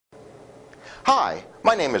Hi,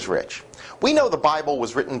 my name is Rich. We know the Bible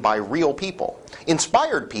was written by real people,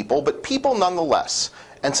 inspired people, but people nonetheless.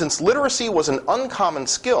 And since literacy was an uncommon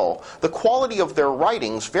skill, the quality of their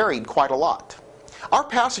writings varied quite a lot. Our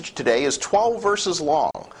passage today is 12 verses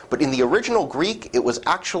long, but in the original Greek it was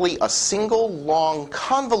actually a single long,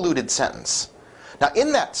 convoluted sentence. Now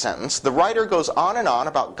in that sentence, the writer goes on and on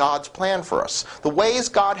about God's plan for us, the ways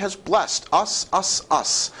God has blessed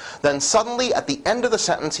us. Then suddenly at the end of the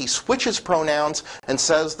sentence he switches pronouns and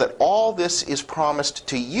says that all this is promised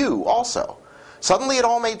to you also. Suddenly it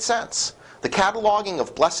all made sense. The cataloging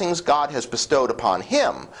of blessings God has bestowed upon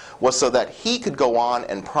him was so that he could go on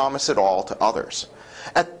and promise it all to others.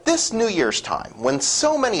 At this New Year's time, when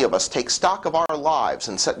so many of us take stock of our lives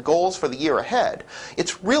and set goals for the year ahead,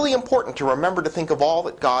 it's really important to remember to think of all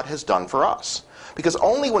that God has done for us. Because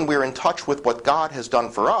only when we're in touch with what God has done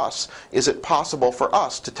for us is it possible for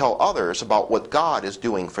us to tell others about what God is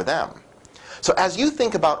doing for them. So as you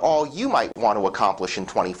think about all you might want to accomplish in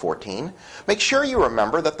 2014, make sure you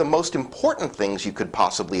remember that the most important things you could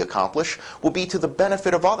possibly accomplish will be to the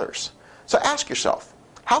benefit of others. So ask yourself,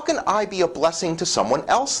 how can I be a blessing to someone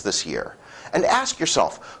else this year? And ask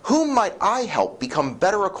yourself, whom might I help become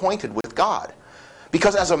better acquainted with God?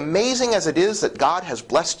 Because as amazing as it is that God has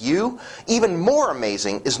blessed you, even more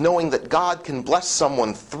amazing is knowing that God can bless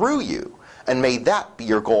someone through you. And may that be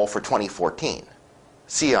your goal for 2014.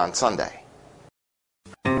 See you on Sunday.